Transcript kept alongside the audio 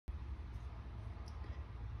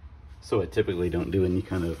So I typically don't do any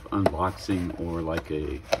kind of unboxing or like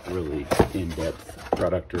a really in-depth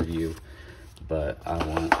product review, but I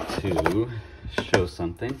want to show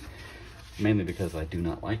something, mainly because I do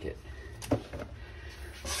not like it.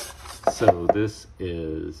 So this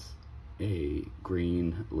is a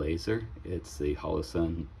green laser. It's the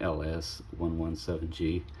Holosun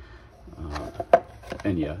LS117G.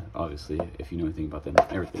 And yeah, obviously, if you know anything about them,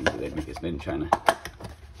 everything they make is made in China.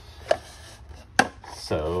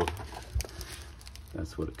 So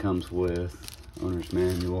that's what it comes with. Owner's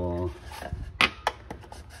manual.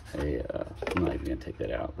 I'm not even gonna take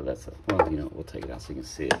that out, but that's well, you know, we'll take it out so you can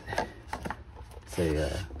see it. It's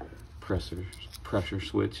a pressure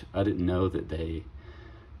switch. I didn't know that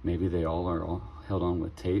maybe they all are held on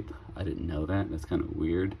with tape. I didn't know that. That's kind of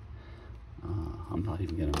weird. I'm not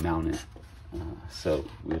even gonna mount it, so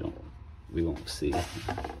we won't see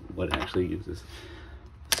what it actually uses.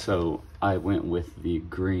 So I went with the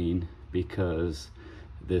green because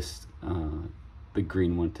this the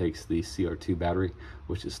green one takes the CR2 battery,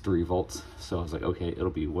 which is 3 volts. So I was like, okay, it'll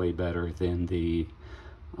be way better than the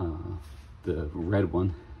red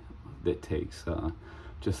one that takes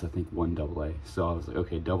just I think 1 AA. So I was like,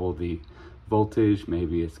 okay, double the voltage,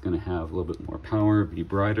 maybe it's gonna have a little bit more power, be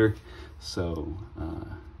brighter. So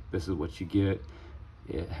this is what you get.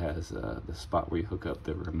 It has the spot where you hook up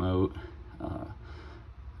the remote,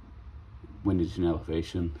 windage and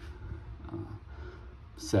elevation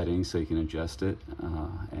settings so you can adjust it,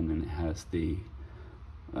 and then it has the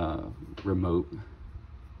remote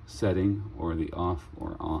setting or the off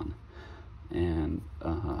or on. And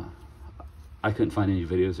I couldn't find any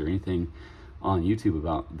videos or anything on YouTube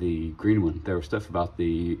about the green one. There was stuff about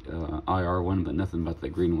the IR one, but nothing about the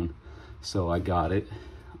green one. So I got it,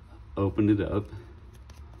 opened it up,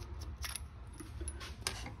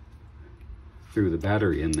 threw the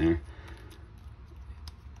battery in there,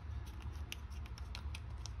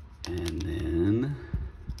 and then,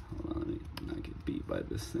 hold on, let me not get beat by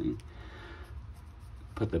this thing.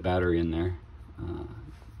 Put the battery in there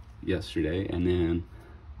yesterday, and then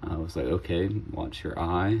I was like, okay, watch your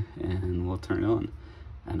eye and we'll turn it on.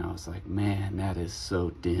 And I was like, man, that is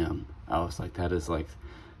so dim. I was like, that is like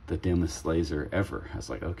the dimmest laser ever. I was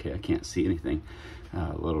like, okay, I can't see anything.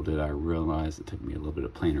 Little did I realize, it took me a little bit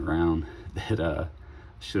of playing around, that I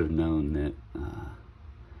should have known that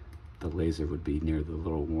the laser would be near the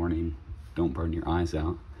little warning, don't burn your eyes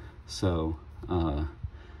out. So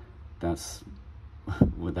that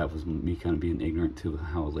was me kind of being ignorant to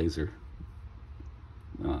how a laser,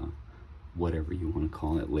 whatever you want to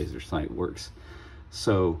call it, laser sight works.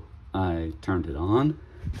 So I turned it on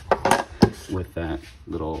with that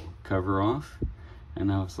little cover off,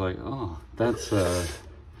 and I was like, oh, that's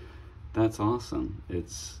awesome.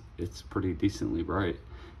 It's pretty decently bright,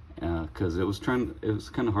 because it was kind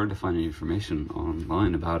of hard to find any information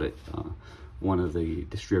online about it. One of the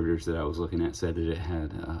distributors that I was looking at said that it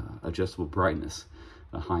had adjustable brightness,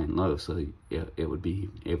 high and low, so it would be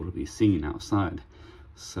able to be seen outside.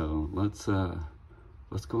 So let's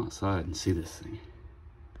go outside and see this thing.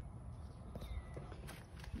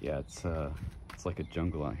 Yeah, it's like a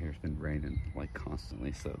jungle out here. It's been raining like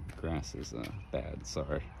constantly, so grass is bad.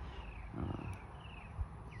 Sorry.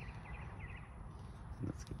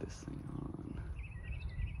 Let's get this thing on.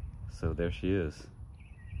 So there she is.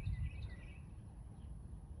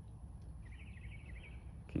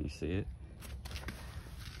 Can you see it?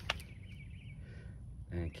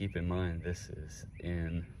 And keep in mind, this is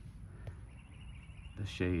in the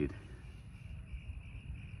shade.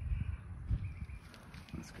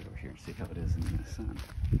 Let's go over here and see how it is in the sun.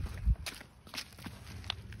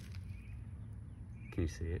 Can you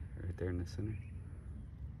see it right there in the center?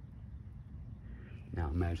 Now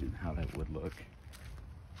imagine how that would look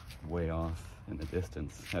way off in the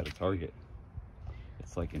distance at a target.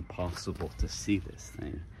 It's like impossible to see this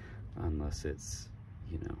thing unless it's,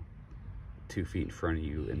 you know, 2 feet in front of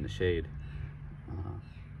you in the shade,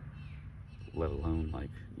 let alone, like,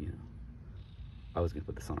 you know, I was gonna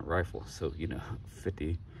put this on a rifle, so, you know,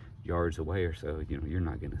 50 yards away or so, you know, you're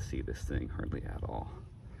not gonna see this thing hardly at all.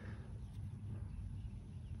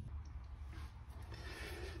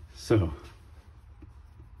 So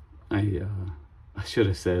I should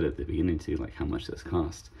have said at the beginning too, like, how much this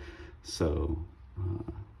cost. So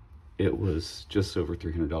it was just over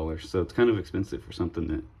 $300, so it's kind of expensive for something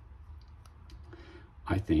that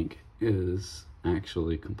I think is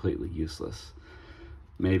actually completely useless.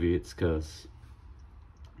 Maybe it's because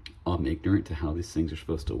I'm ignorant to how these things are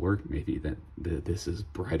supposed to work. Maybe that this is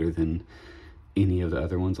brighter than any of the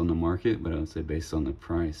other ones on the market, but I would say based on the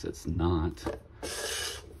price, it's not.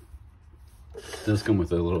 It does come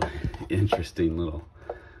with a little interesting little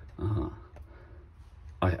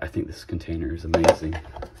I think this container is amazing.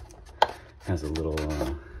 Has a little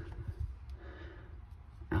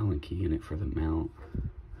Allen key in it for the mount.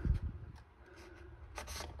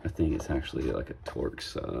 I think it's actually like a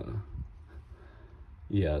Torx,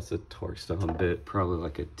 yeah, it's a Torx style bit, probably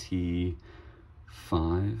like a T5,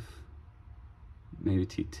 maybe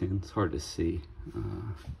T10, it's hard to see.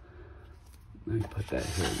 Let me put that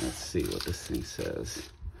here and let's see what this thing says.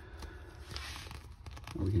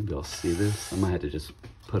 Are we gonna be able to see this? I might have to just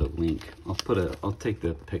put a link. I'll take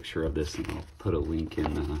the picture of this and I'll put a link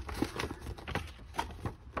in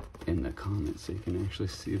the comments so you can actually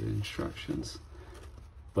see the instructions.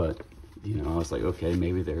 But, you know, I was like, okay,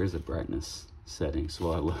 maybe there is a brightness setting.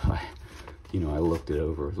 So I looked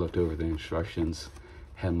over the instructions,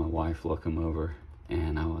 had my wife look them over,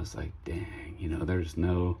 and I was like, dang, you know, there's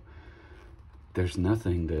nothing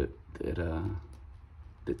that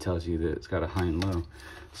tells you that it's got a high and low.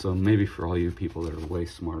 So maybe for all you people that are way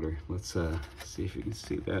smarter, let's see if you can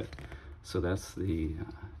see that. So that's the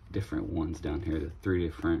different ones down here, the 3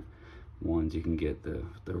 different ones. You can get the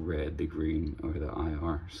red, the green, or the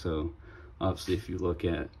IR. So obviously if you look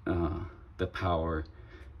at the power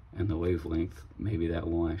and the wavelength, maybe that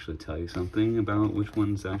will actually tell you something about which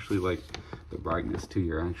one's actually like the brightness to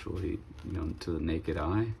your actually, you know, to the naked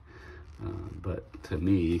eye. But to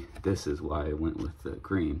me, this is why I went with the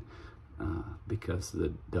green, because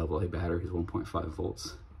the AA battery is 1.5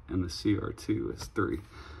 volts and the CR2 is 3.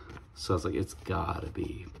 So I was like, it's gotta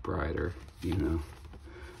be brighter, you know.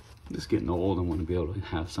 I'm just getting old. I want to be able to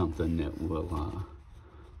have something that will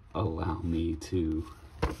allow me to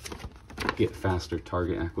get faster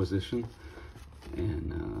target acquisition.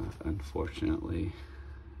 And unfortunately,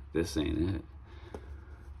 this ain't it.